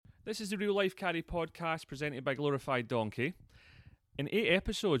This is the Real Life Caddy podcast presented by Glorified Donkey. In 8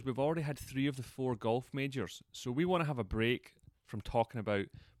 episodes, we've already had 3 of the 4 golf majors, so we want to have a break from talking about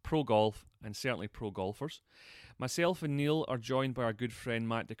pro golf and certainly pro golfers. Myself and Neil are joined by our good friend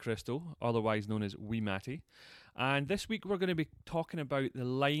Matt DeCristo, otherwise known as Wee Matty. And this week we're going to be talking about the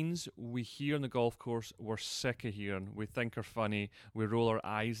lines we hear on the golf course we're sick of hearing, we think are funny, we roll our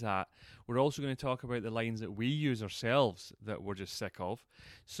eyes at. We're also going to talk about the lines that we use ourselves that we're just sick of.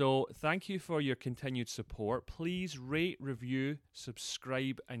 So thank you for your continued support. Please rate, review,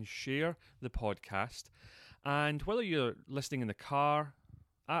 subscribe and share the podcast. And whether you're listening in the car,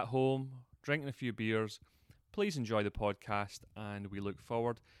 at home, drinking a few beers, please enjoy the podcast and we look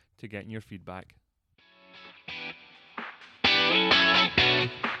forward to getting your feedback.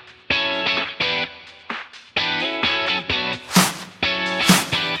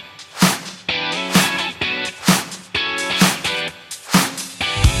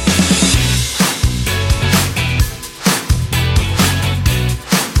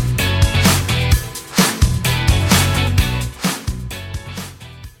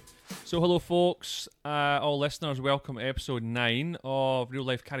 So hello folks, all listeners, welcome to episode 9 of Real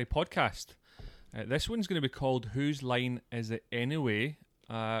Life Caddy podcast. This one's going to be called Whose Line Is It Anyway?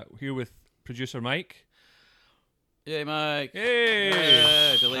 Here with producer Mike. Hey Mike. Hey!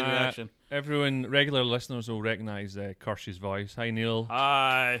 Yeah, delayed reaction. Everyone, regular listeners will recognise Kirsch's voice. Hi Neil.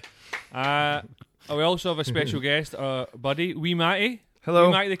 Hi. We also have a special guest, buddy, Wee Matty. Hello.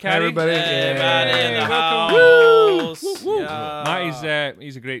 Wee Matty the Caddy. Hi, everybody. Hey, Yeah. Matty in the Welcome. house. Woo, woo. Yeah. Matty's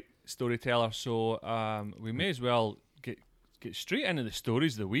he's a great storyteller, so we may as well get straight into the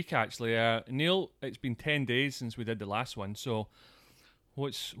stories of the week. Actually, Neil, it's been 10 days since we did the last one, so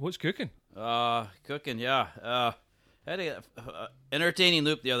what's cooking? Cooking, yeah. Had a entertaining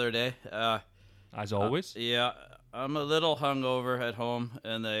loop the other day. As always. Yeah, I'm a little hungover at home,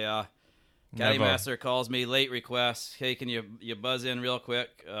 and the caddy Never. master calls me late request. Hey, can you buzz in real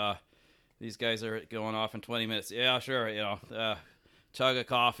quick? These guys are going off in 20 minutes. Yeah, sure. Chug a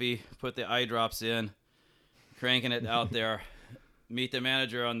coffee, put the eye drops in, cranking it out there. Meet the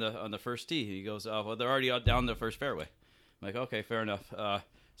manager on the first tee. He goes, well, they're already out down the first fairway. I'm like, okay, fair enough.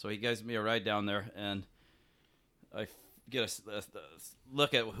 So he gives me a ride down there, and I get a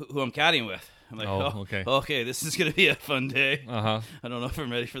look at who I'm caddying with. I'm like, okay, this is going to be a fun day. Uh-huh. I don't know if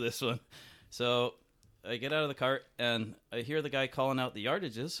I'm ready for this one. So I get out of the cart, and I hear the guy calling out the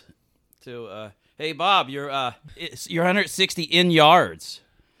yardages to, hey, Bob, you're 160 in yards.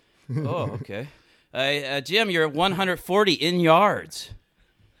 Oh, okay. Jim, you're 140 in yards.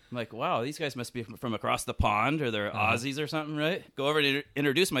 I'm like, wow, these guys must be from across the pond, or they're Aussies or something, right? Go over and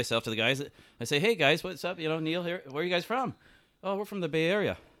introduce myself to the guys. I say, hey, guys, what's up? Neil here. Where are you guys from? Oh, we're from the Bay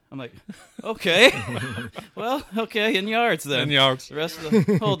Area. I'm like, okay. Well, okay, in yards then. In yards. The rest of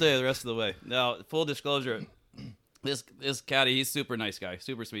the whole day, the rest of the way. Now, full disclosure, this caddy, he's super nice guy,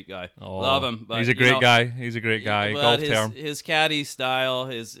 super sweet guy. Oh, love him. But, he's a great guy. He's a great guy. But Golf term. his caddy style,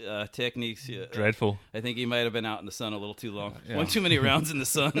 his techniques. Dreadful. I think he might have been out in the sun a little too long. Yeah. One too many rounds in the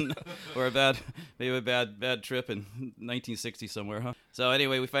sun, or maybe a bad trip in 1960 somewhere, huh? So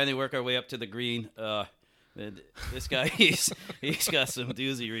anyway, we finally work our way up to the green. This guy, he's got some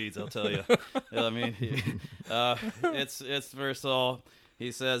doozy reads, I'll tell you. I mean, it's first of all,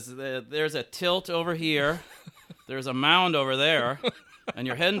 he says there's a tilt over here. There's a mound over there, and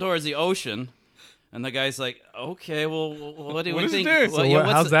you're heading towards the ocean. And the guy's like, okay, well, what do we think? So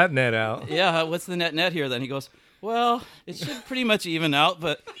how's that net out? Yeah, what's the net here then? He goes, well, it should pretty much even out,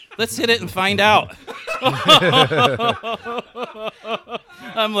 but let's hit it and find out.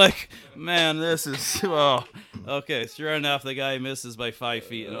 I'm like, man, this is, well, okay, sure enough, the guy misses by 5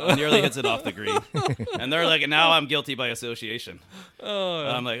 feet and nearly hits it off the green. And they're like, now I'm guilty by association. Oh,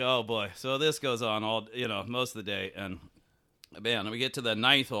 yeah. I'm like, oh boy. So this goes on most of the day. And man, we get to the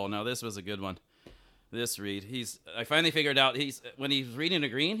 9th hole. Now this was a good one. This read, I finally figured out when he's reading a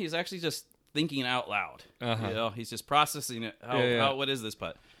green, he's actually just thinking out loud. Uh-huh. He's just processing it. What is this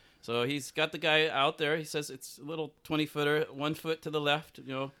putt? So he's got the guy out there. He says it's a little 20-footer, 1 foot to the left,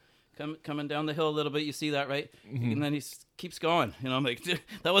 coming down the hill a little bit. You see that, right? Mm-hmm. And then he keeps going. I'm like,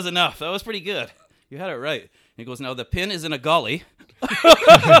 that was enough. That was pretty good. You had it right. And he goes, now the pin is in a gully.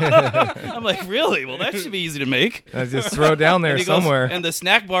 I'm like, really? Well, that should be easy to make. Just throw it down there somewhere. And the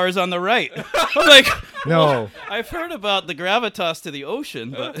snack bar is on the right. I'm like, no. Well, I've heard about the gravitas to the ocean,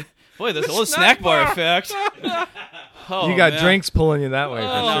 but boy, this whole snack bar effect. Oh, you got drinks pulling you that way for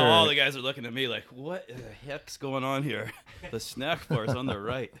now sure. all the guys are looking at me like, what the heck's going on here? The snack bar's on the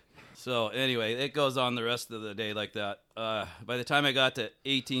right. So anyway, it goes on the rest of the day like that. By the time I got to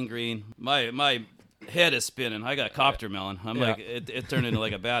 18 green, my head is spinning. I got copter melon. I'm like, it turned into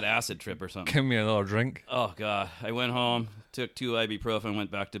like a bad acid trip or something. Give me another drink. Oh, God. I went home, took 2 ibuprofen,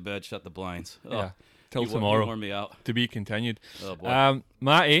 went back to bed, shut the blinds. Oh, Yeah. Till you tomorrow. wore me out. To be continued. Oh, boy.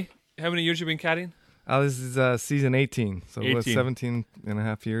 Matty, how many years you been caddying? This is season 18, so it was 18. 17 and a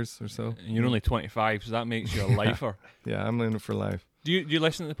half years or so. And you're only 25, so that makes you a lifer. Yeah, I'm in it for life. Do you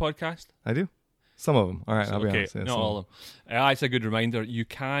listen to the podcast? I do. Some of them. All right, I'll be Okay, honest. Yeah, not some all of them. It's a good reminder. You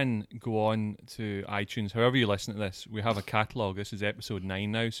can go on to iTunes, however you listen to this. We have a catalogue. This is episode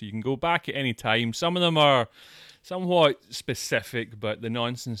 9 now, so you can go back at any time. Some of them are somewhat specific, but the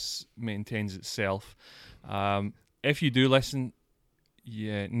nonsense maintains itself. If you do listen,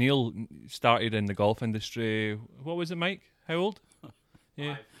 yeah, Neil started in the golf industry. What was it, Mike? How old?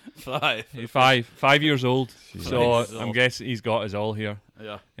 Yeah. 5. 5 years old. Jeez. So 5 years I'm old. guessing he's got us all here.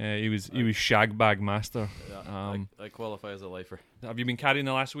 Yeah. He was shag bag master. Yeah. I qualify as a lifer. Have you been caddying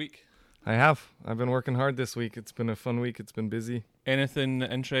the last week? I have. I've been working hard this week. It's been a fun week. It's been busy. Anything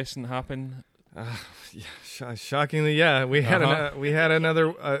interesting happen? Yeah, shockingly, yeah. We had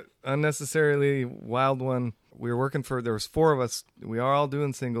another unnecessarily wild one. We were working there was 4 of us. We are all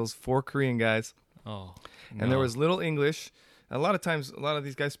doing singles, 4 Korean guys. Oh, And there was little English. A lot of times, a lot of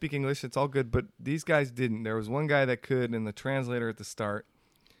these guys speak English. It's all good, but these guys didn't. There was one guy that could, and the translator at the start,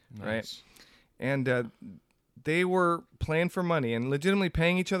 right? And they were playing for money and legitimately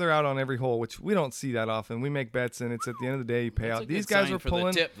paying each other out on every hole, which we don't see that often. We make bets, and it's at the end of the day you pay That's out. a good These guys sign were for pulling.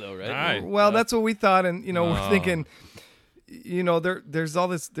 the tip, though, right? Aye. Well, that's what we thought, and Oh. we're thinking, there's all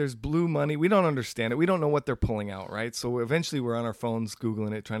this, there's blue money. We don't understand it. We don't know what they're pulling out, right? So eventually, we're on our phones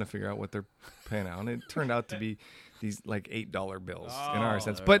googling it, trying to figure out what they're paying out, and it turned out to be these like $8 bills in our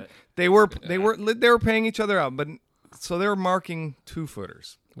sense. all But right. they were paying each other out. But so they were marking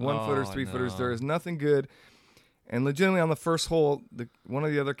 2-footers, 1-footers, 3-footers. no. There is nothing good. And legitimately on the first hole, one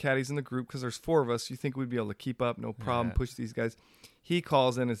of the other caddies in the group, because there's 4 of us, you think we'd be able to keep up, no problem, Yeah. push these guys. He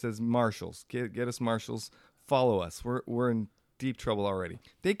calls in and says, "Marshals, get us marshals, follow us. We're in deep trouble already."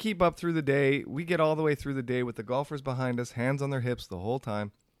 They keep up through the day. We get all the way through the day with the golfers behind us, hands on their hips the whole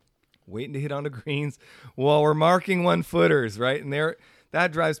time, waiting to hit onto greens while we're marking 1-footers, right? And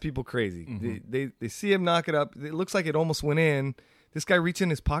that drives people crazy. Mm-hmm. They see him knock it up. It looks like it almost went in. This guy reached in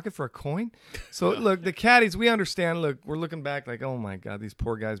his pocket for a coin. So look, the caddies, we understand. Look, we're looking back like, oh my God, these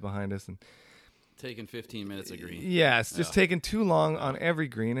poor guys behind us. And Taking 15 minutes of green. yeah, it's just taking too long on every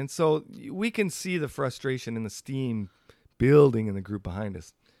green. And so we can see the frustration and the steam building in the group behind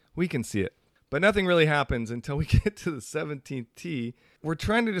us. We can see it. But nothing really happens until we get to the 17th tee. We're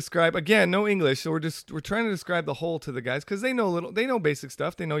trying to describe, again, no English, so we're trying to describe the hole to the guys because they know basic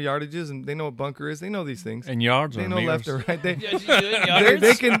stuff. They know yardages and they know what bunker is. They know these things. In yards They or know meters? left or right. They, Yeah, did you do it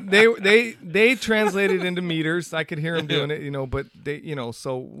in they yards? can they translate it into meters. I could hear them doing it, but they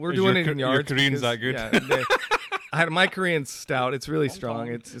so we're Is doing your it in Your yards. Korean's because- that good? Yeah, my Korean's stout. It's really strong.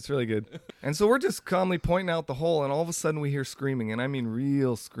 It's really good. And so we're just calmly pointing out the hole, and all of a sudden we hear screaming, and I mean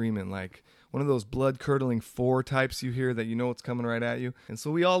real screaming, like one of those blood-curdling 4 types you hear that you know it's coming right at you. And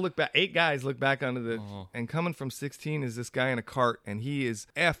so we all look back. 8 guys look back onto the, and coming from 16 is this guy in a cart, and he is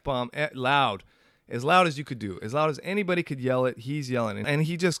F-bomb loud. As loud as you could do. As loud as anybody could yell it, he's yelling. And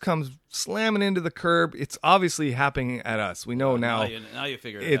he just comes slamming into the curb. It's obviously happening at us. We know now Now you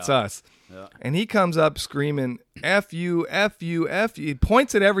figure it it's out. us. Yeah. And he comes up screaming, F you, F you, F you. He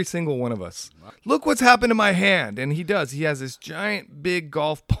points at every single one of us. Look what's happened to my hand. And he does. He has this giant, big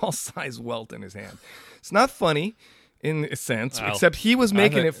golf ball size welt in his hand. It's not funny in a sense, Wow. except he was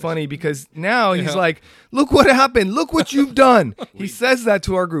making think- it funny because now he's like, look what happened. Look what you've done. He says that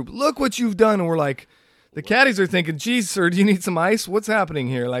to our group. Look what you've done. And we're like, the caddies are thinking, geez, sir, do you need some ice? What's happening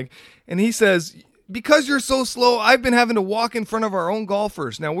here? And he says, because you're so slow, I've been having to walk in front of our own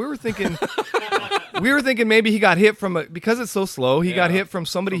golfers. Now we were thinking maybe he got hit because it's so slow, he got hit from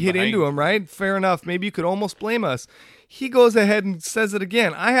somebody From hit behind. into him, right? Fair enough. Maybe you could almost blame us. He goes ahead and says it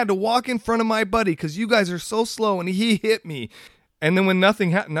again. I had to walk in front of my buddy because you guys are so slow, and he hit me. And then when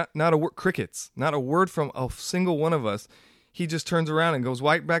nothing happened, not a word, crickets, not a word from a single one of us, he just turns around and goes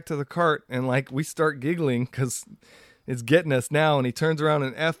right back to the cart, and we start giggling because it's getting us now. And he turns around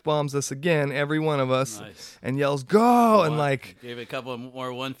and F-bombs us again, every one of us, Nice. and yells, "Go!" And Gave it a couple of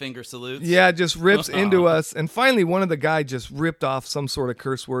more 1-finger salutes. yeah, just rips into us. And finally, one of the guys just ripped off some sort of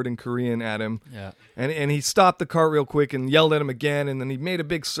curse word in Korean at him. Yeah. And he stopped the cart real quick and yelled at him again. And then he made a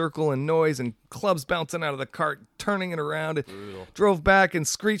big circle and noise and clubs bouncing out of the cart, turning it around. It drove back and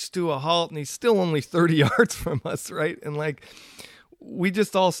screeched to a halt. And he's still only 30 yards from us, right? And we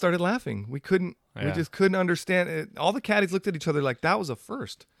just all started laughing. We Yeah. just couldn't understand it. All the caddies looked at each other like that was a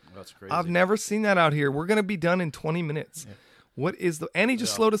first. That's crazy. I've never seen that out here. We're going to be done in 20 minutes. What is the? And he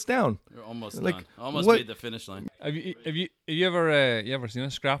just slowed us down. You're almost Like, done. Almost what- made the finish line. Have you ever seen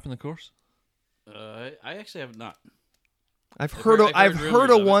a scrap in the course? I actually have not. I've I've heard heard- of, I've I've heard heard rumors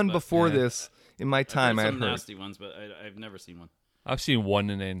of of it, one but- before Yeah. this in my time. I've I've heard some heard. nasty ones, but I've never seen one. I've seen one,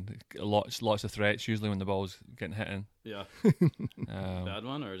 and then lots of threats. Usually when the ball's getting hit in. Yeah, Um, bad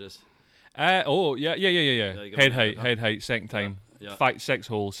one or just yeah. Yeah, you got Head me. height, second time. yeah. 6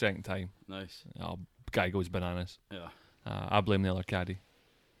 holes, second time. Nice. Oh, guy goes bananas. Yeah, I blame the other caddy.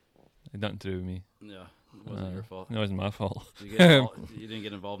 It had nothing to do with me. yeah. It wasn't your fault. No, it wasn't my fault. You didn't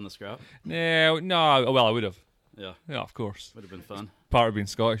get involved in the scrap. No. Well, I would have. Yeah, Yeah, of course. would have been fun. Part of being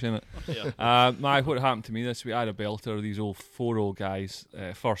Scottish, isn't it? Yeah. What happened to me this week? I had a belter. These old 4-hole guys,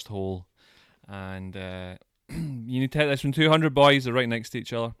 first hole, and you need to hit this one. 200 boys are right next to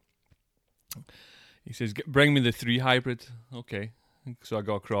each other. He says, "Bring me the 3 hybrid." Okay, so I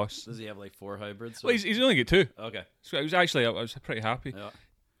go across. Does he have like 4 hybrids? Well, he's only got 2. Okay. So it was actually, I was pretty happy. Yeah.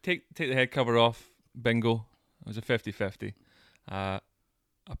 Take the head cover off. Bingo. It was a 50-50. I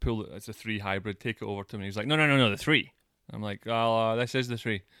pulled it. It's a 3 hybrid. Take it over to him. He's like, no, the 3. I'm like, oh, this is the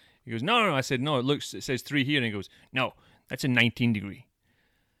 3. He goes, no. I said, no. It says 3 here. And he goes, no, that's a 19 degree.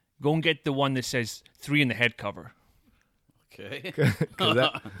 Go and get the one that says 3 in the head cover. Okay. 'Cause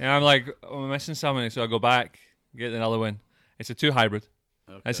that- And I'm like, oh, I'm missing something. So I go back, get another one. It's a 2 hybrid.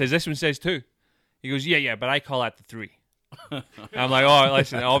 Okay. I says, this one says 2. He goes, yeah, but I call that the 3. I'm like, oh,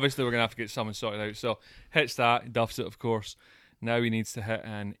 listen, obviously we're going to have to get someone sorted out. So hits that, duffs it, of course. Now he needs to hit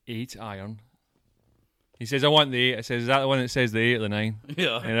an 8 iron. He says, I want the 8. I says, is that the one that says the 8 or the 9?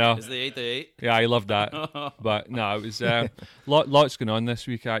 Yeah. You know? Is the 8 the 8? Yeah, I loved that. But no, it was lots going on this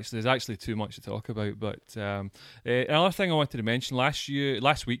week, actually. There's actually too much to talk about. But another thing I wanted to mention, last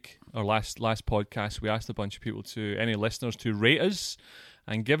podcast, we asked a bunch of people, any listeners, to rate us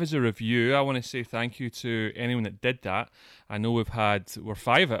and give us a review. I want to say thank you to anyone that did that. I know we're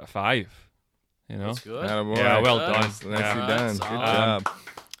 5 out of 5. You know, That's good. Attaboy. Yeah, well done. Nicely Yeah. done. Good Solid. job.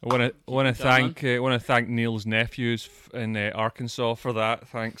 I want to Keep thank thank Neil's nephews in Arkansas for that.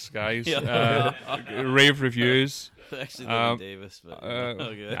 Thanks, guys. Yeah. Rave reviews. Actually, live in Davis, but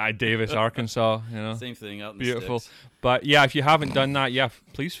okay. Davis, Arkansas. You know, Same thing out in beautiful. the sticks. But yeah, if you haven't done that,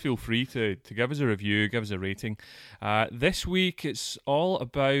 please feel free to give us a review, give us a rating. This week it's all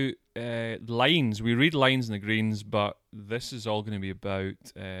about lines. We read lines in the greens, but this is all going to be about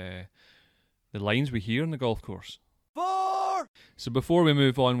the lines we hear on the golf course. 4. So before we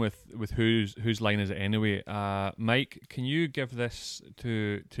move on with whose line is it anyway, Mike, can you give this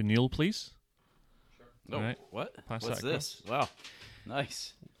to Neil, please? Oh, Alright. what? Pass What's that this? Wow,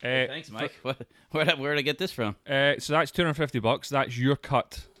 nice. Uh, Thanks, Mike. Where did I get this from? So that's $250. That's your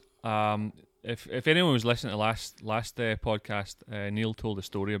cut. If anyone was listening to last podcast, Neil told a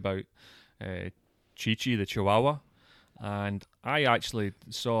story about Chi-Chi the Chihuahua, and I actually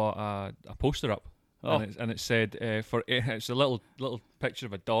saw a poster up, and it said it's a little picture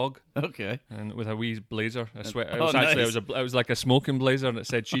of a dog, Okay. and with a wee blazer. I swear, it Oh, was actually nice. it was like a smoking blazer, and it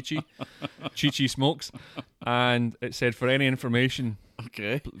said Chi-Chi, Chi-Chi smokes, and it said for any information,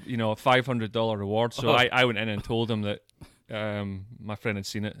 Okay. a $500 reward. So Oh. I went in and told him that my friend had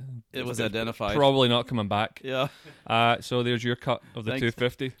seen it. It was It's identified. probably not coming back. Yeah. So there's your cut of the Thanks.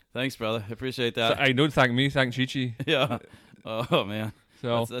 250. Thanks, brother. I appreciate So, that. I don't thank me, thank Chi-Chi. Yeah. Oh man.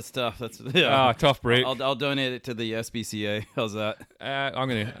 So That's tough. That's yeah. tough break. I'll donate it to the SPCA. How's that? I'm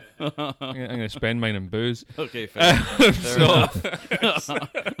gonna spend mine on booze. Okay, fair.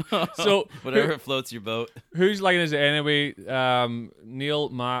 So Whatever floats your boat. whose line is it anyway? Neil,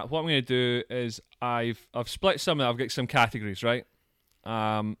 Matt. What I'm gonna do is I've split some. I've got some categories, right?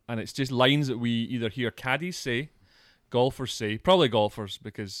 And it's just lines that we either hear caddies say, golfers say, probably golfers,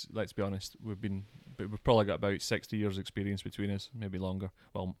 because let's be honest, we've probably got about 60 years experience between us, maybe longer.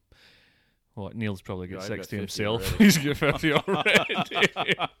 Well, Neil's probably got Yeah, I've got 60 50 himself. already. He's got 50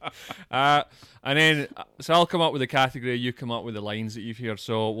 already. And then, so I'll come up with a category, you come up with the lines that you've heard.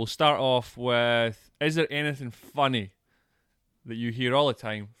 So we'll start off with, is there anything funny that you hear all the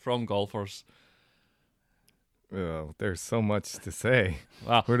time from golfers? Oh, there's so much to say.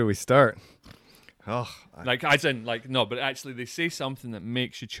 Well, Where do we start? Oh, like, as in, like, no, but actually they say something that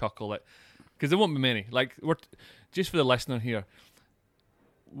makes you chuckle. Because there won't be many. Like, just for the listener here,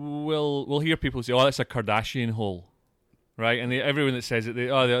 we'll hear people say, "Oh, that's a Kardashian hole," right? And everyone that says it,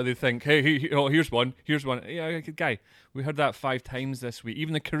 they think, "Hey, here's one. Yeah, guy, we heard that 5 times this week.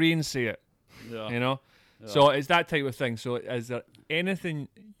 Even the Koreans say it. Yeah. You know." So it's that type of thing. So is there anything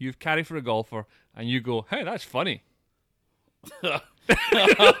you've carried for a golfer and you go, "Hey, that's funny"?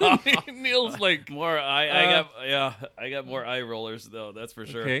 Neil's like, More I got more eye rollers though, that's for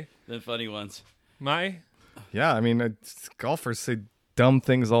sure. Okay. Than funny ones. "My." Yeah, I mean, golfers say dumb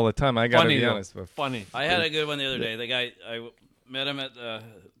things all the time. I gotta Funny, be though. honest. But Funny. I had a good one the other day. The guy, met him at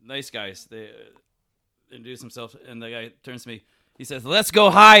Nice Guys. They introduced himself, and the guy turns to me. He says, "Let's go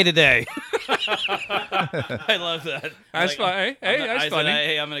high today." I love that. That's funny. Hey, that's I funny. said,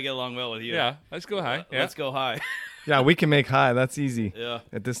 "Hey, I'm gonna get along well with you." Yeah, let's go high. Yeah. Let's go high. yeah, we can make high. That's easy. Yeah.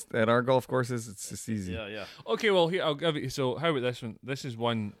 At our golf courses, it's just easy. Yeah. Okay, well, here, I'll give you. So, how about this one? This is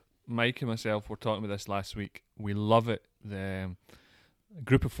one Mike and myself were talking about this last week. We love it. The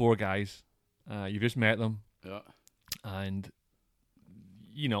group of 4 guys. You've just met them, Yeah. and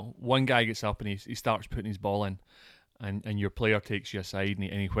one guy gets up and he starts putting his ball in, and your player takes you aside and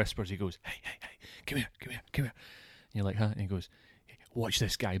he whispers. He goes, "Hey, come here. And you're like, "Huh?" And he goes, "Hey, watch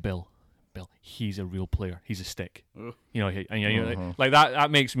this guy, Bill. He's a real player. He's a stick." Ooh. And you're like that.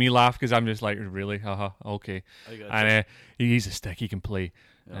 That makes me laugh because I'm just like, really, okay. I got And he's a stick. He can play,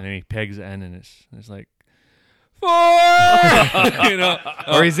 and then he pegs it in, and it's like 4.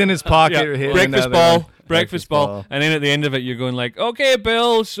 Or he's in his pocket. Yeah, hitting breakfast another ball, one. breakfast ball, and then at the end of it, you're going like, "Okay,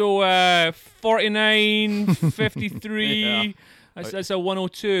 Bill. So 49, 53." Yeah. That's a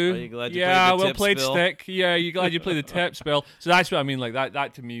 102. Are you glad you yeah, played the well tips, played, Bill? stick. Yeah, you glad you played the tips, Bill. So that's what I mean. Like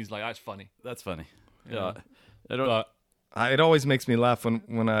that to me is like that's funny. That's funny. Yeah. I don't. But It always makes me laugh when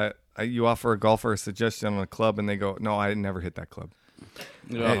you offer a golfer a suggestion on a club and they go, "No, I never hit that club."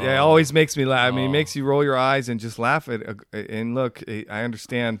 It always makes me laugh. I mean, it makes you roll your eyes and just laugh at. And look, I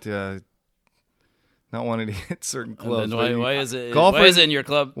understand not wanting to hit certain clubs. Then but why is it? golfers- Why is it in your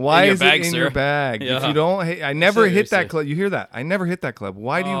club? Why in your is bag, it in sir? your bag? If Yeah. you don't, I never hit Seriously. that club. You hear that? I never hit that club.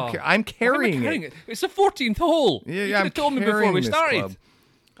 Why do you? Oh. I'm why am I carrying carrying it. It's the 14th hole. Yeah, you yeah, could I'm have told me before carrying we this started. club.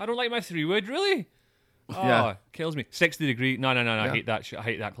 I don't like my 3-wood, really. Oh, Yeah. kills me. 60 degree. No. I hate that shit. I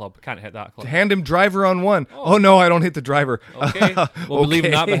hate that club. Can't hit that club. Hand him driver on 1. Oh no, I don't hit the driver. Okay. We'll be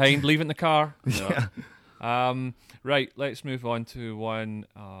leaving that Okay. behind. Leave it in the car. Yeah. Right. Let's move on to one.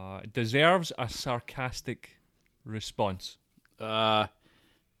 Deserves a sarcastic response.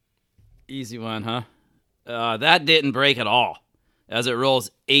 Easy one, huh? That didn't break at all, as it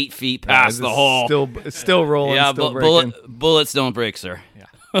rolls 8 feet Yeah, past the hole. It's still rolling. Yeah, still but breaking. bullets don't break, sir. Yeah.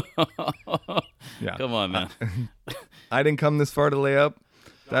 Come on, man. I didn't come this far to lay up.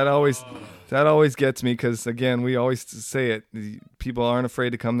 That always gets me because again, we always say it. People aren't afraid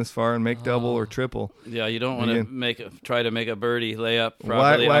to come this far and make double or triple. Yeah, you don't want to Again. try to make a birdie layup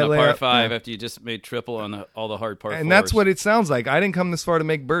properly why on a lay par up? 5 Yeah. after you just made triple on all the hard par 4s. And that's what it sounds like. I didn't come this far to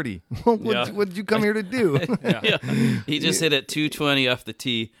make birdie. Yeah. What did you come here to do? Yeah. He just hit it 220 off the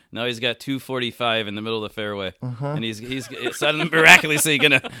tee. Now he's got 245 in the middle of the fairway, and he's suddenly miraculously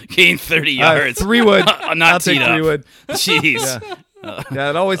gonna gain 30 yards. 3-wood. Not I'll take teed up. 3-wood. Jeez. Yeah,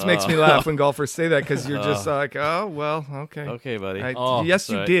 it always makes me laugh when golfers say that because you're just like, oh well, okay. Okay, buddy. Yes,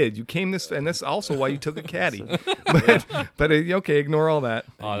 you sorry. did. You came this, and that's also why you took a caddy. but okay, ignore all that.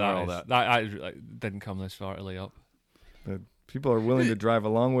 Oh, all that I didn't come this far to lay up. But people are willing to drive a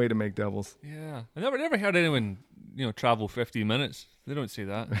long way to make doubles. Yeah, I never heard anyone travel 15 minutes. They don't say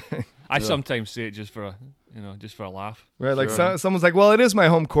that. I sometimes say it just for a laugh. Right, like Sure. someone's like, well, it is my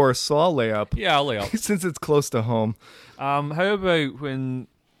home course, so I'll lay up. Yeah, I'll lay up. Since it's close to home. How about when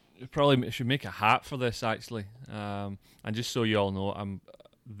probably should make a hat for this actually, and just so you all know,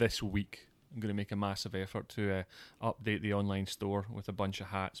 this week I'm going to make a massive effort to update the online store with a bunch of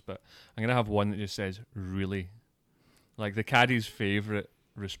hats, but I'm going to have one that just says "really," like the caddy's favorite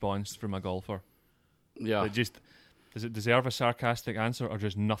response from a golfer. Yeah. Does it deserve a sarcastic answer or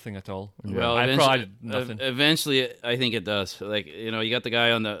just nothing at all? Well, I probably nothing. eventually, I think it does. Like, you got the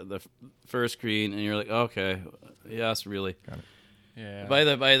guy on the first green, and you're like, okay, yes, really. Yeah. By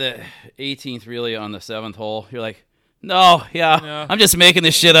the 18th, really, on the 7th hole, you're like, no, Yeah. I'm just making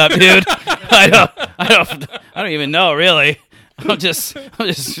this shit up, dude. I don't even know, really. I'm just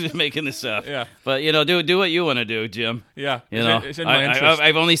making this up. Yeah. But do what you want to do, Jim. Yeah. It's in my interest.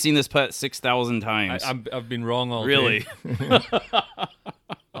 I've only seen this putt 6,000 times. I've been wrong all really. day.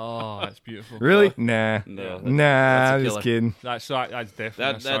 Oh, that's beautiful. Really? Nah. No, Nah, that's a I'm just killer. kidding. That's definitely a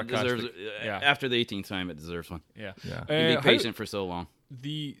That sarcastic. deserves. Yeah. After the 18th time, it deserves one. Yeah. Yeah. You can be How- patient for so long.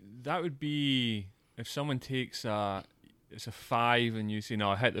 that would be if someone takes it's a 5 and you say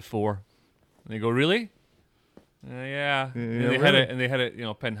no, I hit the 4, and they go really, yeah, and they hit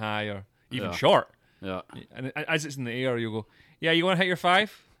it pin high or even Yeah. short, Yeah. and as it's in the air you go, yeah, you want to hit your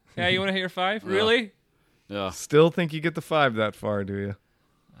 5, yeah, you want to hit your 5, really, Yeah. Still think you get the 5 that far, do you?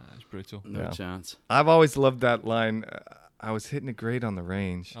 that's brutal. No Yeah. chance. I've always loved that line. I was hitting it great on the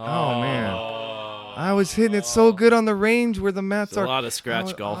range. Oh man. I was hitting it so good on the range where the mats There's are. a lot of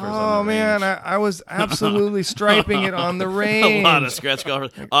scratch golfers Oh on the man, range. I was absolutely striping it on the A range. lot of scratch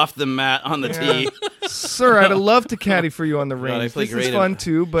golfers off the mat on the tee. Sir, I'd have loved to caddy for you on the I range. play This great is in fun it.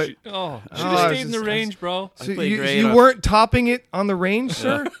 too, but Should Oh, have stayed in the just- range, bro. so play you, great you off- weren't topping it on the range,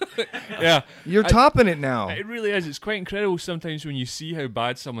 sir. Yeah. You're topping it now. It really is. It's quite incredible sometimes when you see how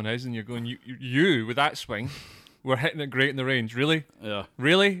bad someone is and you're going, you with that swing, we're hitting it great in the range. Really? Yeah,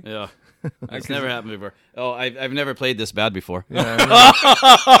 Really? yeah. It's never happened before. Oh, I've never played this bad before. Yeah,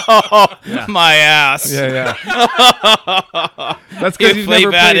 My ass. yeah. That's You because you've play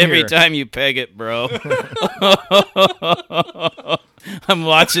never bad played every here. time you peg it, bro. I'm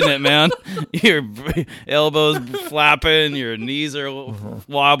watching it, man. Your elbows flapping, your knees are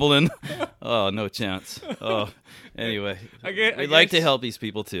wobbling. Oh, no chance. Oh, anyway, I we like to guess- help these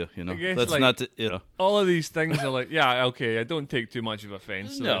people too. You know, guess, that's like- not to, you know. All of these things are like, yeah, okay, I don't take too much of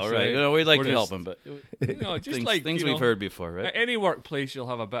offense. So No, it's right? like, You know, we'd like we're to help just- them, but Just things, like things you we've know, heard before, right? At any workplace, you'll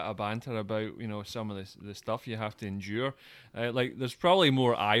have a bit of banter about some of the stuff you have to endure. Like, there's probably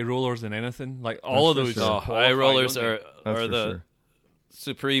more eye rollers than anything. Like all of for those sure. Oh, qualify, eye rollers don't they? That's are for the sure.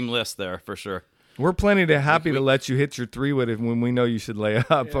 supreme list there for sure. We're plenty happy to let you hit your 3-wood when we know you should lay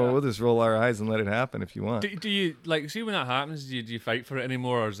up. Oh, we'll just roll our eyes and let it happen if you want. Do you like see when that happens? Do you fight for it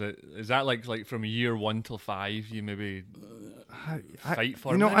anymore, or is that like from year 1 till 5? You maybe fight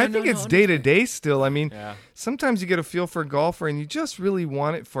for it? No, I think it's day to day still. I mean, Yeah. sometimes you get a feel for a golfer and you just really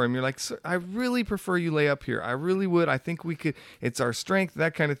want it for him. You're like, "Sir, I really prefer you lay up here. I really would. I think we could. It's our strength,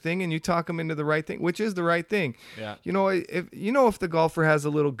 that kind of thing." And you talk him into the right thing, which is the right thing. Yeah. If the golfer has a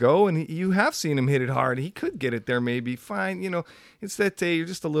little go and you have seen him hit it hard, he could get it there maybe. Fine. It's that day you're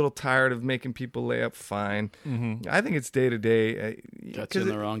just a little tired of making people lay up. Fine. Mm-hmm. I think it's day to day. Got you in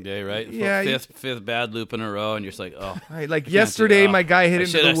the wrong day, right? Yeah, Fifth bad loop in a row, and you're just like, oh, Right, like do yesterday, that. my guy hit I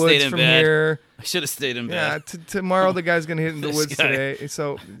into should the have stayed woods in from bed. here. I should have stayed in Yeah, bed. tomorrow the guy's gonna hit in the This woods guy. today.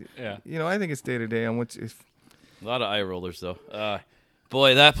 So, Yeah. I think it's day to day on which. A lot of eye rollers, though.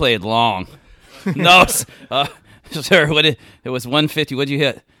 Boy, that played long. No, sir, it was 150. What'd you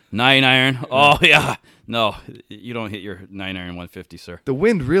hit? 9-iron. Oh, yeah. No, you don't hit your 9-iron 150, sir. The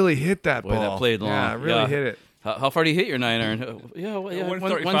wind really hit that Boy, ball. that played long. Yeah, it really Yeah. hit it. How far do you hit your 9-iron? Yeah,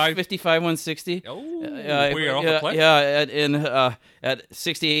 135. 155, 160. Oh, Yeah, way off a cliff. yeah, at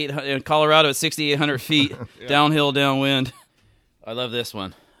 68 in Colorado at 6,800 feet, downhill, downwind. I love this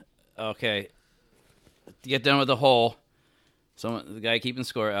one. Okay, to get done with the hole, the guy keeping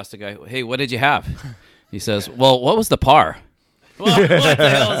score asked the guy, "Hey, what did you have?" He says, "Well, what was the par?" Well, what the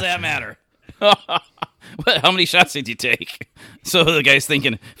hell does that matter? How many shots did you take? So the guy's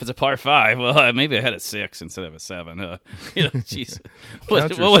thinking, if it's a par 5, well, maybe I had a 6 instead of a 7. Jeez, what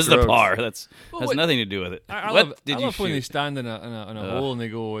Count your was the strokes. par? Has what- nothing to do with it. I What love, did I you love when they shoot? stand in a hole and they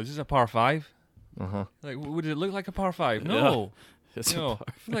go, "Is this a par 5?" Uh-huh. Like, would it look like a par 5? No. It's a No. par.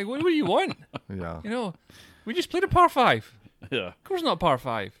 Like, what do you want? Yeah. We just played a par 5. Yeah, Of course not par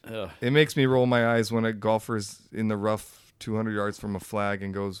 5. yeah. It makes me roll my eyes when a golfer's in the rough 200 yards from a flag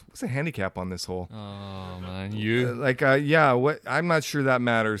and goes, "What's the handicap on this hole?" Oh, man. You. What? I'm not sure that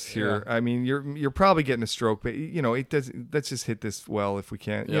matters here. Yeah. I mean, you're probably getting a stroke, but it does. Let's just hit this well if we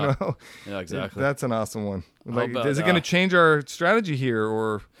can. Yeah. Yeah, exactly. That's an awesome one. Like, about, is it going to change our strategy here,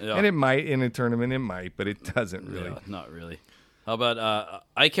 or? Yeah. And it might in a tournament. It might, but it doesn't really. Yeah, not really. How about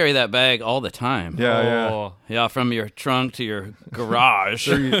I carry that bag all the time. Yeah, Oh. Yeah, from your trunk to your garage.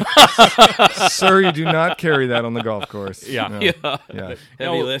 Sir, you do not carry that on the golf course. Yeah. No. yeah. Yeah. Heavy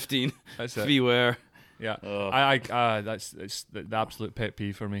No, lifting. That's it. Beware. Yeah, Oh. that's the absolute pet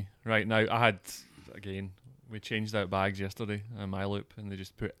peeve for me right now. We changed out bags yesterday on my loop, and they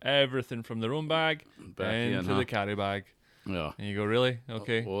just put everything from their own bag Back in, into huh? the carry bag, Yeah. and you go, really?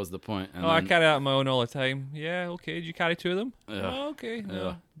 Okay. What was the point? And I then- carry out my own all the time. Yeah, okay. Did you carry 2 of them? Yeah. Oh, okay. No,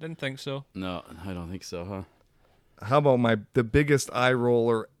 Yeah. didn't think so. No, I don't think so, huh? How about the biggest eye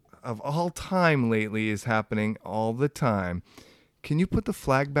roller of all time lately is happening all the time. Can you put the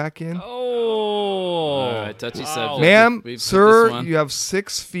flag back in? Oh, All right, touchy subject. Ma'am, We've hit sir, this one. you have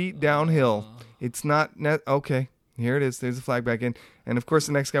 6 feet downhill. It's not okay. Here it is. There's the flag back in, and of course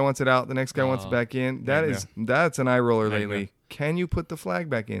the next guy wants it out. The next guy wants it back in. That's an eye roller Nightmare. lately. Can you put the flag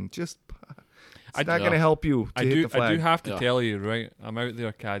back in? It's not Yeah. going to help you to hit the I flag. do have to Yeah. tell you, right? I'm out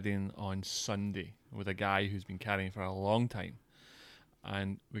there caddying on Sunday with a guy who's been caddying for a long time,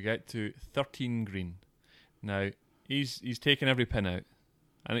 and we get to 13 green. Now he's taken every pin out,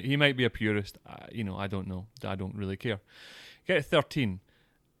 and he might be a purist. I don't know. I don't really care. Get to 13,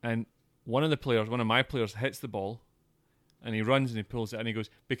 and one of my players hits the ball, and he runs and he pulls it, and he goes,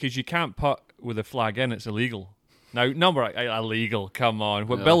 "Because you can't putt with a flag in, it's illegal." Now, number illegal. Come on,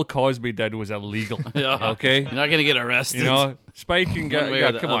 what Yeah. Bill Cosby did was illegal. Yeah. Okay, You're not gonna get arrested. you know, Spike can one get. way Yeah,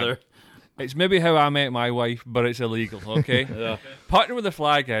 or the come other. on. It's maybe how I met my wife, but it's illegal. Okay, Yeah. putting with the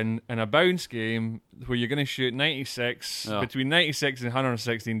flag in a bounce game where you're going to shoot 96 Yeah. between 96 and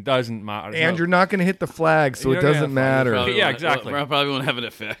 116 doesn't matter. It's And not- you're not going to hit the flag, so You're it not gonna doesn't have matter. fun. Yeah, exactly. Probably won't have an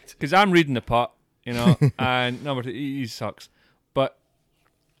effect. because I'm reading the putt, you know, and number two, he sucks. But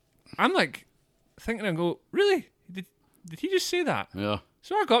I'm like thinking, I go, really? Did he just say that? Yeah.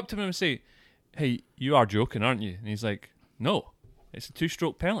 So I go up to him and say, hey, you are joking, aren't you? And he's like, no, it's a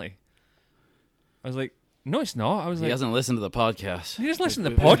 2-stroke penalty. I was like, no, it's not. I was He like, hasn't listened to the podcast. he just listened to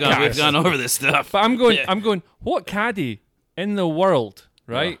the We've gone- podcast. We've gone over this stuff. But I'm going, Yeah. what caddy in the world,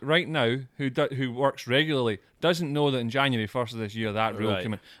 right now, who works regularly, doesn't know that in January 1st of this year that rule Right.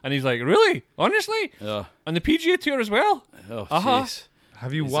 came in? And he's like, really? Honestly? Yeah. On the PGA Tour as well? Oh, Uh-huh. jeez.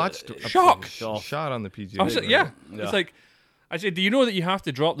 Have you He's watched a- a Shock. shot on the PGA? I was like, yeah. Yeah. It's like, I said, do you know that you have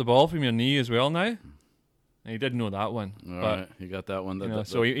to drop the ball from your knee as well now? And he didn't know that one. All but right, you got that one. you know,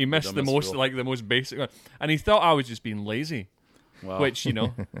 so he missed the most, like the most basic one. And he thought I was just being lazy, wow. which, you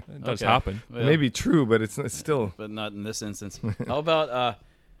know, does Okay. happen. Well, Maybe true, but it's still. but not in this instance. How about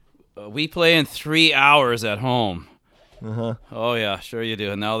we play in 3 hours at home? Uh-huh. Oh yeah, sure you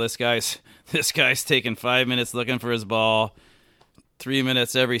do. And now this guy's taking 5 minutes looking for his ball, 3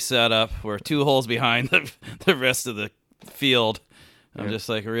 minutes every setup. We're 2 holes behind the rest of the field. I'm just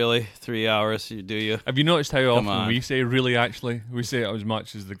like, really? 3 hours? Do you? Have you noticed how often on. we say really, actually? We say it as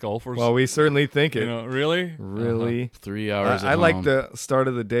much as the golfers. Well, we certainly think it. you know, really? Really? 3 hours. I at like home. the start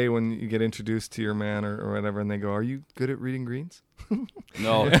of the day when you get introduced to your man or whatever, and they go, "Are you good at reading greens?"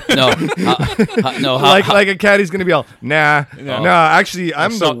 no. like a caddy's gonna be all, nah, No. no. Actually,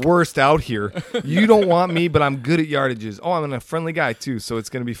 I'm the suck. worst out here. You don't want me, but I'm good at yardages. Oh, I'm a friendly guy too, so it's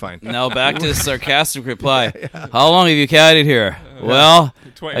gonna be fine. Now back to his sarcastic reply. How long have you caddied here? Well,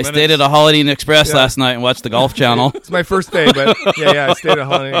 20 I stayed minutes. at a Holiday Inn Express Yeah. last night and watched the Golf Channel. It's my first day, but yeah, I stayed at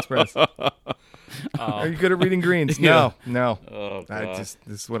Holiday Inn Express. Are you good at reading greens? No. Oh, This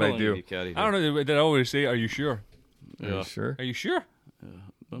is what I do. I don't know. Did I always say, are you sure? Are you sure? Are you sure?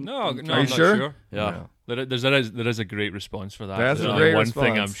 No, Are I'm you not sure? sure. Yeah. No. There is a great response for that. That's There's a only great one thing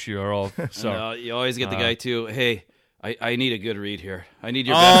I'm response. sure of. So And, you always get the guy too. Hey, I need a good read here. I need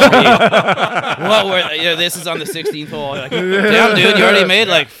your Oh. best read. This is on the 16th hole. Like, damn, dude, you already made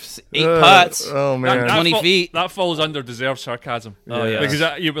like 8 putts. Oh man. 20 feet. That falls under deserved sarcasm. Oh, yeah. Because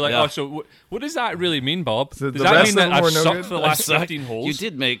you'd be like, Yeah. oh, so what does that really mean, Bob? So does the that rest mean of that them I've were no sucked good? for the last Suck. 15 holes? You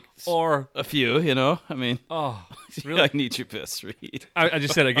did make Or, a few, you know. I mean, oh, I need your best read. I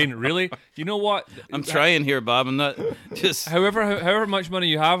just said again, really? You know what? I'm trying here, Bob. I'm not just. However much money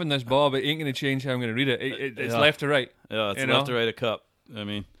you have in this, Bob, it ain't going to change how I'm going to read it. It's Yeah. left to right. Yeah, it's you left know? to right a cup. I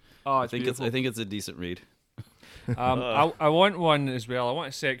mean, Oh, I it's think beautiful. it's a decent read. I want one as well. I want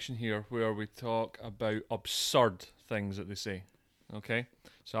a section here where we talk about absurd things that they say. Okay,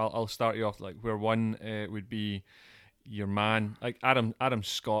 so I'll start you off like where one would be your man, like Adam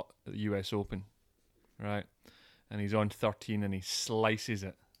Scott at the U.S. Open, right? And he's on 13 and he slices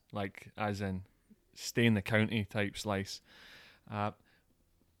it, like as in stay in the county type slice.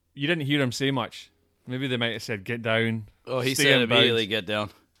 You didn't hear him say much. Maybe they might have said get down. Oh, he stay said in bounds." immediately get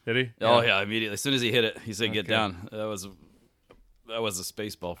down. Did he? Oh yeah, immediately. As soon as he hit it, he said get Okay. down. That was a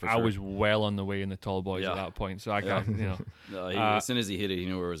space ball for I sure. was well on the way in the tall boys Yeah. at that point, so I got No, Uh, as soon as he hit it, he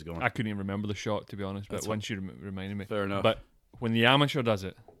knew where it was going. I couldn't even remember the shot, to be honest, but That's once you reminded me. Fair enough. But when the amateur does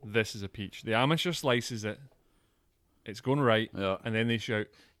it, this is a peach. The amateur slices it, it's going right, Yeah. and then they shout,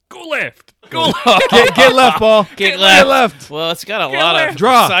 go left! Go left! Get left, ball. Get left. Well, it's got a Get lot left. of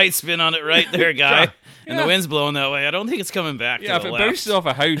Draw. side spin on it right there, guy. Draw. And Yeah. the wind's blowing that way. I don't think it's coming back Yeah, to if the it left. bounces off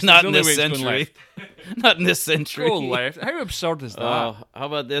a house, Not there's in the only this way it's going century. Not in this century. left. Go left. How absurd is that? Oh, how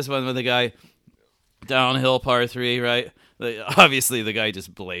about this one with the guy downhill par 3, right? Obviously, the guy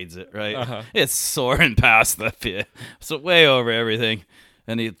just blades it, right? Uh-huh. It's soaring past the pit, so way over everything.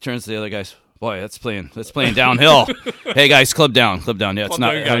 And he turns to the other guys. Boy, that's playing downhill. Hey guys, club down. Yeah, it's Club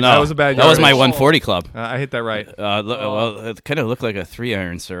not. down, guys. No, That was a bad That was my yardage. 140 club. I hit that right. Well, it kind of looked like a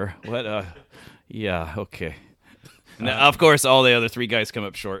 3-iron, sir. What? Yeah, okay. Now, of course, all the other 3 guys come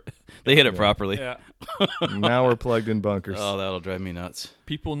up short. They hit it properly. Yeah. Now we're plugged in bunkers. Oh, that'll drive me nuts.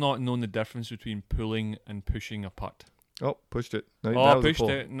 People not knowing the difference between pulling and pushing a putt. Oh, pushed it. No, that Oh, was a pushed pull.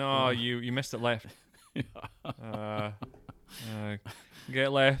 it. No, you missed it left.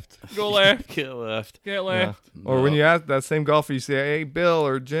 Get left. Go left. Get left. Get Yeah. left. Or when you ask that same golfer, you say, "Hey, Bill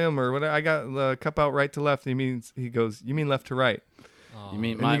or Jim or whatever, I got the cup out right to left." He goes, "You mean left to right?" You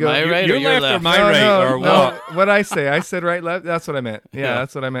mean And my, you go, my right your or your left or left? my No, right no, or no. what? What I say? I said right, left. That's what I meant. Yeah, Yeah.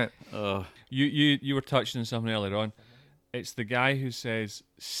 that's what I meant. Oh, You were touching on something earlier on. It's the guy who says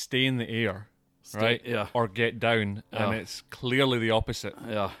 "stay in the air," right? yeah. Or "get down," and Yeah. it's clearly the opposite,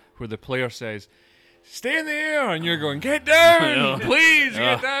 yeah. where the player says "stay in the air," and you're going "get down, Yeah. please,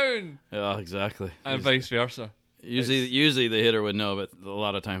 Yeah. get down," Yeah, exactly. and vice versa. Usually the hitter would know, but a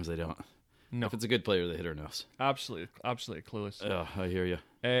lot of times they don't. No. If it's a good player, the hitter knows. Absolutely clueless. Yeah, I hear you.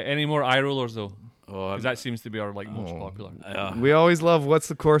 Any more eye rollers though? Oh, Because that seems to be our most popular. We always love what's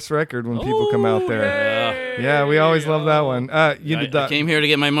the course record when people come out there. Yay! Yeah, we always love that one. I came here to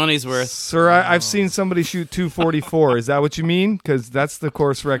get my money's worth. Sir, I've seen somebody shoot 244. Is that what you mean? Because that's the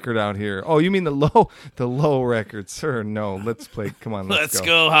course record out here. Oh, you mean the low record, sir? No, let's play. Come on, let's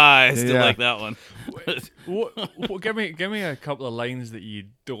Go high. I still Yeah. like that one. Give me a couple of lines that you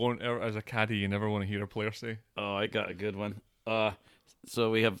don't ever, as a caddy, you never want to hear a player say. Oh, I got a good one.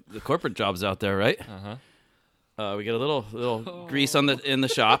 So we have the corporate jobs out there, right? We get a little grease in the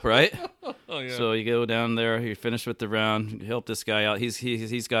shop, right? Oh yeah. So you go down there, you finish with the round, you help this guy out.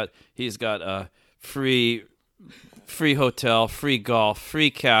 He's got free hotel, free golf, free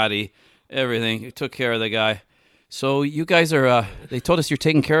caddy, everything. You took care of the guy. So you guys are they told us you're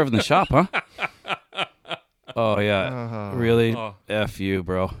taking care of in the shop, huh? Oh yeah. Really? Oh. F you,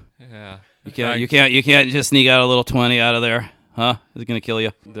 bro. yeah. You can't just sneak out a little 20 out of there, huh? Is it gonna kill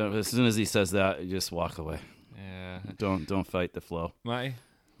you? As soon as he says that, you just walk away. Yeah. Don't fight the flow. Matty,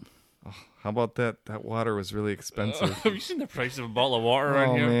 How about that? That water was really expensive. have you seen the price of a bottle of water around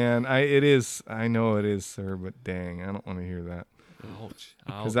Oh here? man, it is. I know it is, sir. But dang, I don't want to hear that Ouch.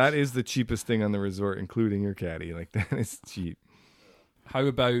 because that is the cheapest thing on the resort, including your caddy. Like that is cheap. How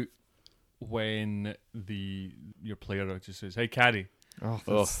about when your player just says, "Hey, caddy"? Oh,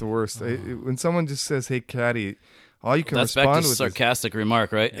 that's the worst. When someone just says, "Hey, caddy," all you can That's back respond to with sarcastic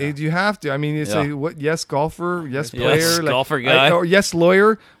remark, right? is, "You have to." I mean, you say, "What? Yes, golfer. Yes, player. Yes, golfer guy. or yes,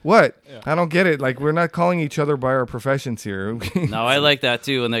 lawyer. What? I don't get it. Like we're not calling each other by our professions here. No, I like that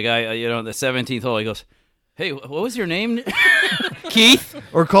too. When the guy, the 17th hole, he goes, "Hey, what was your name?" Keith.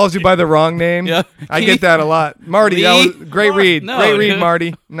 Or calls you by the wrong name. Yeah. I Keith? get that a lot. Marty, Lee? that was great read. No, Great read, dude.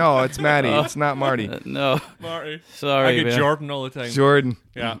 Marty. No, it's Maddie. It's not Marty. No, Marty. sorry, I get man. Jordan all the time. Jordan.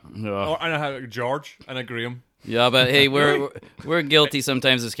 Yeah. No. And I have George and a Graham. Yeah, but hey, we're guilty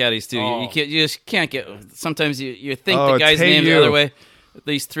sometimes as caddies too. Oh. You just can't get. Sometimes you think Oh, the it's guy's hey name you. the other way.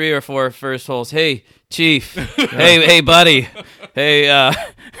 These 3 or 4 first holes. Hey, Chief. hey, buddy. Hey,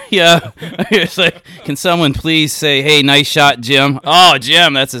 yeah. It's like, can someone please say, "Hey, nice shot, Jim"? Oh,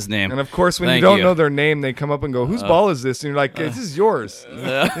 Jim, that's his name. And of course, when Thank you don't you. know their name, they come up and go, "Whose ball is this?" And you're like, "This is yours.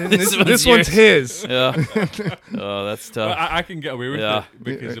 And this one's one's his." Yeah. Oh, that's tough. I can get away with Yeah. it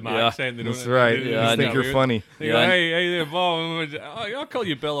because of my Yeah. accent. They don't, That's right. They, You Yeah, just I think know. you're funny. They go, Yeah. hey there, Bob. I'll call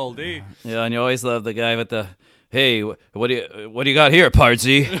you Bill all day. Yeah, and you always love the guy with the, "Hey, what do you got here,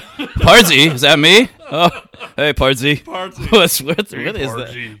 Pardsy?" Pardsy, is that me? Oh, hey, Pardsy. Pardsy. What is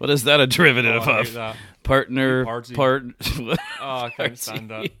Pardsy. that? What is that a derivative Oh, I hate of? that. Partner, Pardsy. part. Oh, I can't stand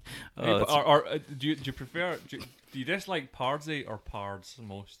that. Pardsy. Oh, Hey, that's- do you prefer? Do you dislike Pardsy or Pards the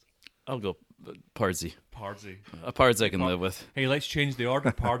most? I'll go Pardsy. Pardsy. A Pards I can live with. Hey, let's change the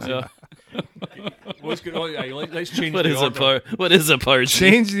order, Pardsy. What's good? Oh, yeah, let's change What the is order. What is a Pardsy?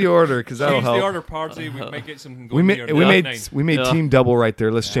 Change the order because that'll Change the help. order, Pardsy. We might get some. We made Yeah. team double right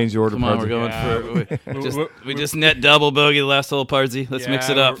there. Let's change the order. Come on, we're Pardsy. going for. We We're- just net double bogey the last hole, Pardsy. Let's mix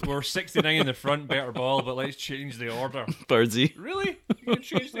it up, We're 69 in the front, better ball, but let's change the order. Pardsy. Really? You can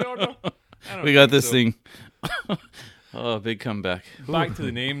change the order? I don't We got think this so. thing. Oh, big comeback. Back to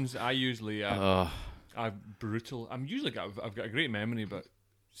the names. I usually Oh, I'm brutal. I've got a great memory, but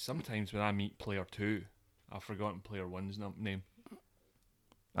sometimes when I meet player 2, I've forgotten player 1's name.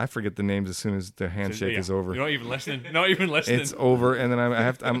 I forget the names as soon as the handshake Yeah, is over. You're not even listening. Not even listening. It's over, and then I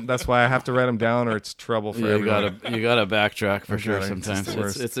have to. that's why I have to write them down, or it's trouble for you everyone. gotta backtrack for sure. gotta- it's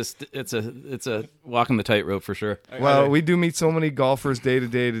Sometimes just the it's a walking the tightrope for sure. Well, we do meet so many golfers day to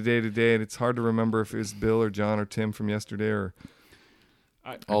day, and it's hard to remember if it was Bill or John or Tim from yesterday, or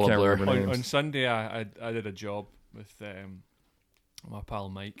All a can't blur. remember. on names. Sunday, I did a job with my pal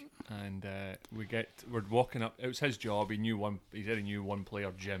Mike, and we're walking up. It was his job. He said he knew one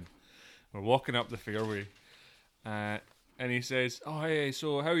player, Jim. We're walking up the fairway, and he says, "Oh, hey,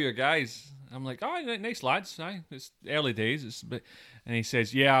 so how are you guys?" I'm like, "Oh, nice lads. Aye, it's early days." And he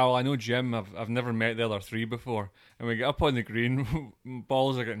says, "Yeah, well, I know Jim. I've never met the other 3 before." And we get up on the green,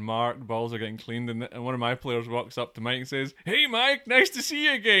 balls are getting marked, balls are getting cleaned, and one of my players walks up to Mike and says, "Hey, Mike, nice to see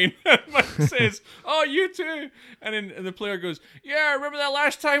you again." And Mike says, "Oh, you too." And then the player goes, "Yeah, I remember that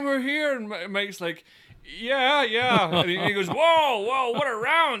last time we were here." And Mike's like, Yeah. And he goes, whoa, what a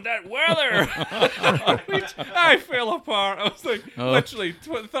round, that weather. I fell apart. I was like, literally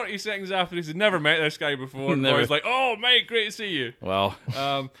 30 seconds after he said, never met this guy before. And I was like, oh, mate, great to see you. Wow.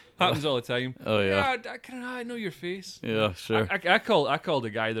 Happens all the time. Oh, yeah. I know your face. Yeah, sure. I called a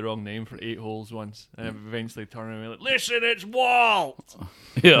guy the wrong name for 8 holes once, and eventually turned around and like, listen, it's Walt.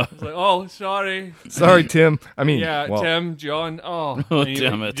 Yeah. I was like, oh, sorry. Sorry, Tim. I mean, Yeah, well, Tim, John. Oh, Oh, and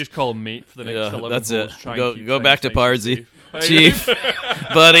damn you it. just call him mate for the next Yeah, 11 that's holes. it. Try and Go keep go things back to nice and Pardsy. safe. Chief,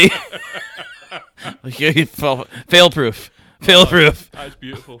 buddy. Okay, fail-proof. Fail-proof. That's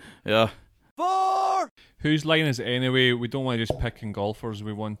beautiful. Yeah. Whose line is it anyway? We don't want to just pick on golfers.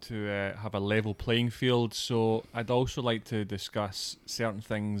 We want to have a level playing field. So I'd also like to discuss certain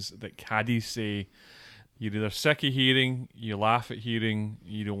things that caddies say you're either sick of hearing, you laugh at hearing,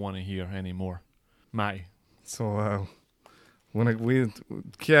 you don't want to hear anymore. Matty. so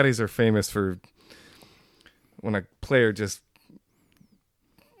caddies are famous for when a player just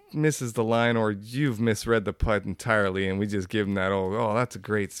misses the line or you've misread the putt entirely and we just give them that that's a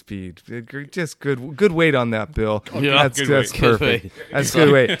great speed, just good weight on that, Bill. Yeah, that's good that's weight. perfect. Good weight. That's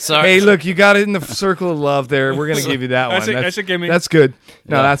good weight. Sorry. Hey, look, you got it in the circle of love there. We're gonna give you that one. That's a gimme. That's good.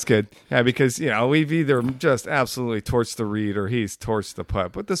 No, Yeah. that's good. Yeah, because we've either just absolutely torched the read or he's torched the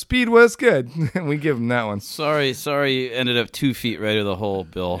putt, but the speed was good. We give him that one. Sorry, you ended up 2 feet right of the hole,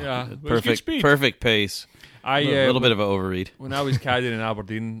 Bill. Yeah, it was good speed. Perfect pace. A little bit of an overread. When I was caddying in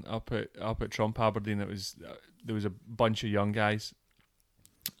Aberdeen, up at Trump Aberdeen, there was a bunch of young guys,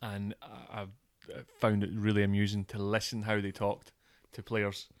 and I found it really amusing to listen how they talked to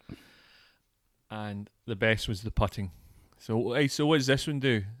players. And the best was the putting. So, hey, so what does this one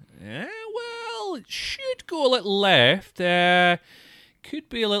do? Well, it should go a little left. Could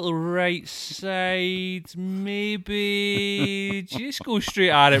be a little right side. Maybe just go straight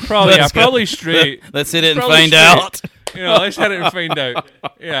at it. Probably straight. Let's hit it and Probably find straight. out. Let's hit it and find out.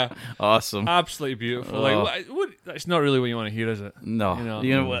 Yeah, Awesome. absolutely beautiful. Oh. That's not really what you want to hear, is it? No.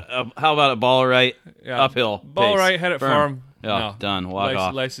 You know. what? How about a ball right? Yeah. Uphill. Ball pace. right, hit it firm. Yeah, No. done. Walk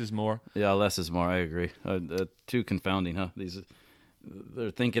off. Less is more. Yeah, less is more. I agree. Too confounding, huh? They're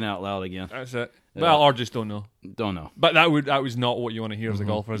thinking out loud again. That's it. Yeah. Well, or just don't know. Don't know. But that was not what you want to hear as a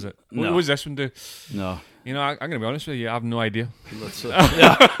golfer, is it? What No. does this one do? No. I'm going to be honest with you. I have no idea.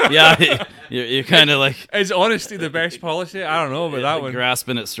 Yeah. You're kind of like Is honesty the best policy? I don't know about that one.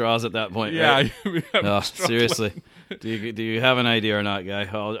 grasping at straws at that point. Yeah. Right? I'm No, struggling. seriously. Do you have an idea or not, guy?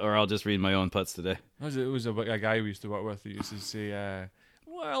 I'll just read my own putts today. It was a guy we used to work with who used to say,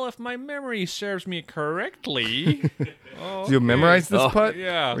 well, if my memory serves me correctly. Do you memorize this putt?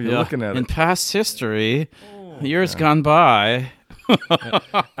 Yeah. Or you're looking at In it? past history, years gone by.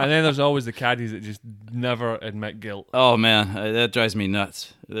 And then there's always the caddies that just never admit guilt. Oh man, that drives me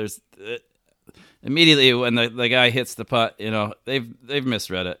nuts. There's immediately when the guy hits the putt, they've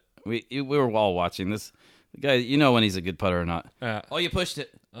misread it. We were all watching this. The guy, when he's a good putter or not. Oh, you pushed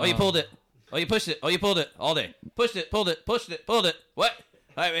it. Oh, you pulled it. Oh, you pushed it. Oh, you pulled it all day. Pushed it, pulled it, pushed it, pulled it. What?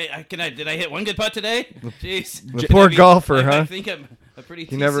 Did I hit one good putt today? Jeez. The poor golfer, huh? I think I'm a pretty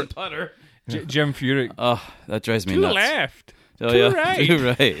decent never- putter. Jim Furyk. Oh, that drives me Two nuts. left. Oh, Two yeah. right. Two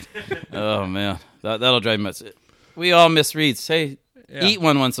right. Oh, man. That'll drive me nuts. We all misreads. Hey, Yeah. eat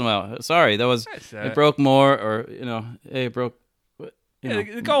one once in a while. Sorry, That's it broke more, or, hey, it broke.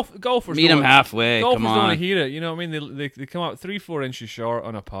 The golfers Meet don't- them halfway. Golfers Come don't want on. to hear it. You know what I mean? They come out 3-4 inches short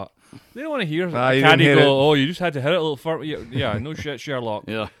on a putt. They don't want to hear Ah, a you caddy didn't hit go, it. "Oh, you just had to hit it a little further." Yeah, no shit, Sherlock.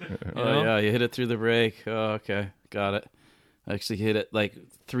 Yeah. know? Yeah, you hit it through the break. Oh, okay. Got it. I actually hit it like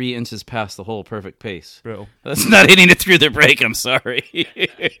 3 inches past the hole, perfect pace. Brutal. That's not hitting it through the break. I'm sorry.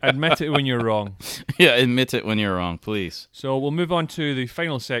 Admit it when you're wrong. Yeah, admit it when you're wrong, please. So we'll move on to the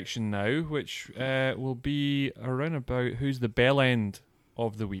final section now, which will be around about who's the bell end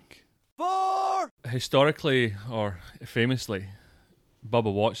of the week. Historically, or famously,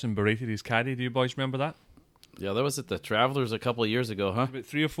 Bubba Watson berated his caddy. Do you boys remember that? Yeah, that was at the Travelers a couple of years ago, huh? About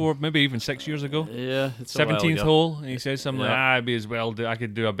 3 or 4, maybe even 6 years ago. Yeah, it's a while 17th ago. hole, and he says something like, Yeah. I'd be as well, I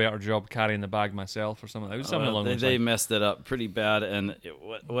could do a better job carrying the bag myself, or something. It was something along those They lines. messed it up pretty bad, and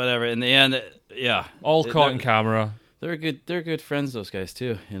whatever. In the end, yeah, All caught they're- on camera. They're good friends. Those guys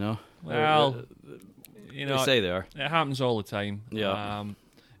too, Well, you know, they say they are. it happens all the time. Yeah.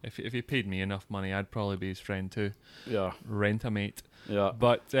 If he paid me enough money, I'd probably be his friend too. Yeah, Rent a mate. yeah.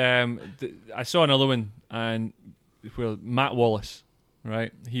 But I saw another one, and where Matt Wallace,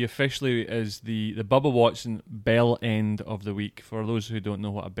 right? He officially is the Bubba Watson bell end of the week. For those who don't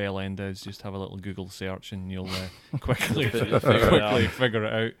know what a bell end is, just have a little Google search, and you'll quickly You'll figure it out. figure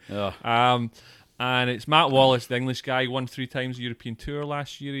it out. Yeah. And it's Matt Wallace, the English guy, won 3 times the European Tour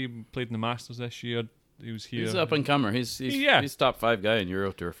last year. He played in the Masters this year. He was here. He's up and comer. He's top 5 guy in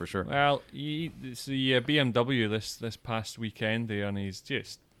Euro Tour for sure. Well, it's the BMW this past weekend there, and he's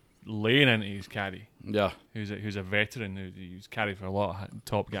just laying into his caddy. Yeah. Who's a veteran who's carried for a lot of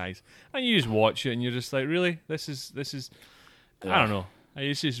top guys, and you just watch it and you're just like, really, this is I don't know.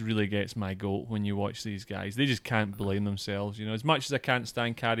 It just really gets my goat when you watch these guys. They just can't blame themselves. As much as I can't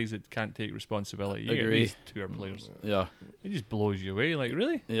stand caddies that can't take responsibility, you get these tour players. Yeah. It just blows you away. Like,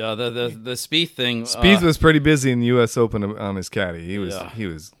 really? Yeah, the Spieth thing. Spieth was pretty busy in the U.S. Open on his caddy. He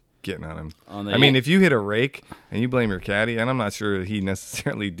was getting on him. I mean, if you hit a rake and you blame your caddy, and I'm not sure he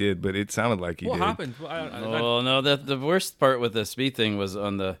necessarily did, but it sounded like he did. What happened? No, the worst part with the Spieth thing was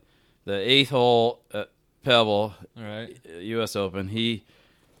on the 8th hole at Pebble, all right, U.S. Open. He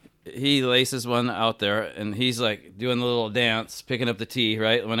laces one out there, and he's like doing the little dance, picking up the tee,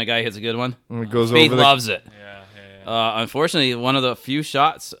 right? When a guy hits a good one. And it goes Spieth over loves it. Yeah. Unfortunately, one of the few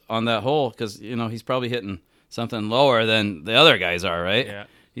shots on that hole, because he's probably hitting something lower than the other guys are, right? Yeah.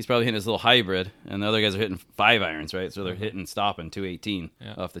 He's probably hitting his little hybrid, and the other guys are hitting 5 irons, right? So they're hitting, stopping 218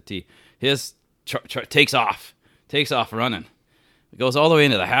 off the tee. His takes off running. It goes all the way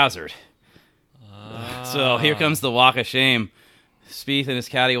into the hazard. So here comes the walk of shame. Spieth and his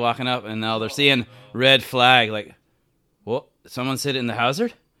caddy walking up, and now they're seeing red flag. Like, what? Someone's hit it in the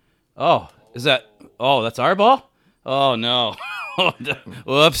hazard? Oh, that's our ball? Oh, no.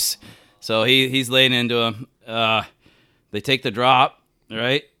 Whoops. So he's laying into him. They take the drop,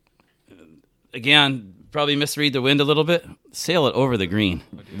 right? Again, probably misread the wind a little bit. Sail it over the green.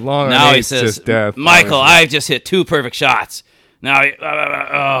 Long now he says, just death. Michael, I've just hit 2 perfect shots. Now,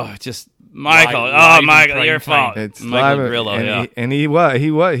 Michael, Michael, your fault. It's Michael live, Grillo, and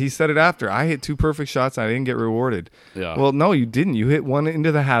he said it after. I hit 2 perfect shots. I didn't get rewarded. Yeah. Well, no, you didn't. You hit one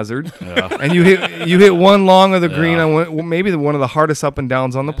into the hazard, and you hit one long of the green on maybe one of the hardest up and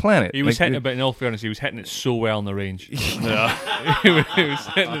downs on the planet. He was hitting it, but in all fairness, he was hitting it so well in the range. Yeah. he was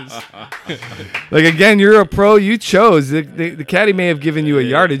hitting it. Like, again, you're a pro. You chose. The caddy may have given you a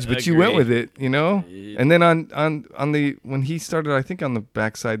yardage, but you went with it. And then on the when he started, I think on the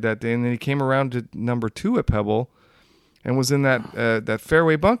backside that day, and then he came around to number 2 at Pebble, and was in that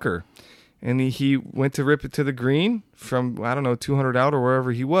fairway bunker, and he went to rip it to the green from 200 out or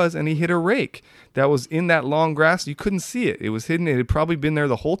wherever he was, and he hit a rake that was in that long grass. You couldn't see it; it was hidden. It had probably been there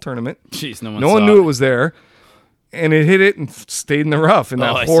the whole tournament. Jeez, no one knew it was there, and it hit it and stayed in the rough in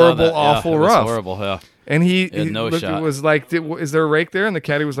that horrible, awful rough. Horrible, yeah. And he shot. was like, "Is there a rake there?" And the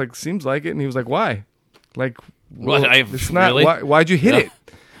caddy was like, "Seems like it." And he was like, "Why?" Like, well, it's not. Really? Why'd you hit it?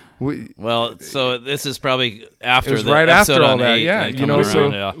 Well, so this is probably after it was the right episode after all on that. 8,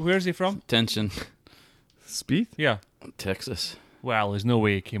 Yeah, Where's he from? Tension, Spieth. Yeah. Texas. Well, there's no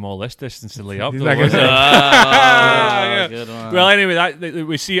way he came all this distance to lay up. He's Though, not gonna was say- it? Good one. Well, anyway,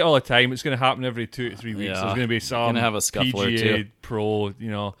 we see it all the time. It's going to happen every 2 to 3 weeks. Yeah. There's going to be some Gonna have a scuffle or PGA two. pro,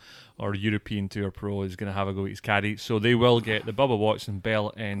 or European Tour pro is going to have a go at his caddy. So they will get the Bubba Watson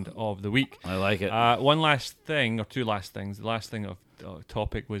bell end of the week. I like it. One last thing, or 2 last things. The last thing of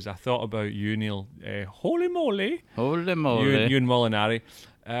topic was I thought about you, Neil. Holy moly. Holy moly. You and Molinari.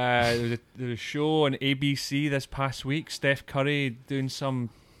 There was a show on ABC this past week. Steph Curry doing some,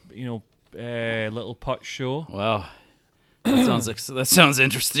 little putt show. Wow. That sounds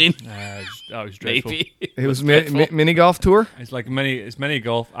interesting. That was dreadful. Maybe. It was mini golf tour. It's like mini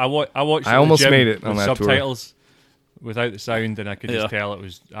golf. I watched. I at the almost gym made it on with that tour. subtitles without the sound, and I could just Yeah. tell it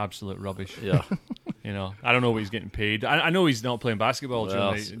was absolute rubbish. Yeah. I don't know what he's getting paid. I know he's not playing basketball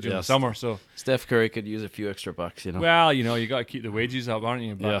during the yes. summer. So Steph Curry could use a few extra bucks, well, you got to keep the wages up, aren't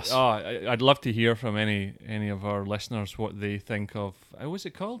you? But, Yes. I'd love to hear from any of our listeners what they think of. What's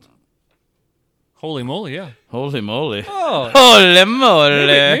it called? Holy moly! Yeah. Holy moly. Oh. Holy moly.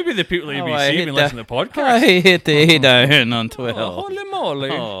 Maybe the people at I ABC hit been that- listening to the podcast. I hit the 8 iron on 12. Holy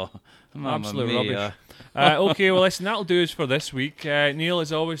moly! Oh, mamma Absolute mia. rubbish. Okay, well, listen, that'll do us for this week. Neil,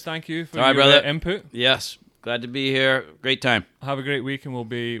 as always, thank you for All right, your brother. input. Yes. Glad to be here. Great time. Have a great week, and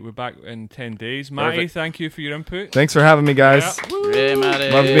we're back in 10 days. Matty, Perfect. thank you for your input. Thanks for having me, guys. Yeah. Woo! Hey,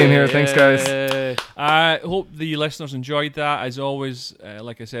 Matty. Love being here. Thanks, guys. Yay. Hope the listeners enjoyed that. As always,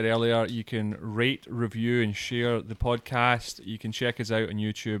 like I said earlier, you can rate, review, and share the podcast. You can check us out on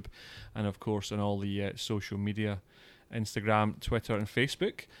YouTube and, of course, on all the social media, Instagram, Twitter, and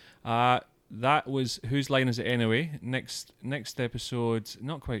Facebook. That was Whose Line Is It Anyway? Next episode,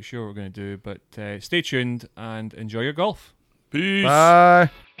 not quite sure what we're going to do, but stay tuned and enjoy your golf. Peace. Bye.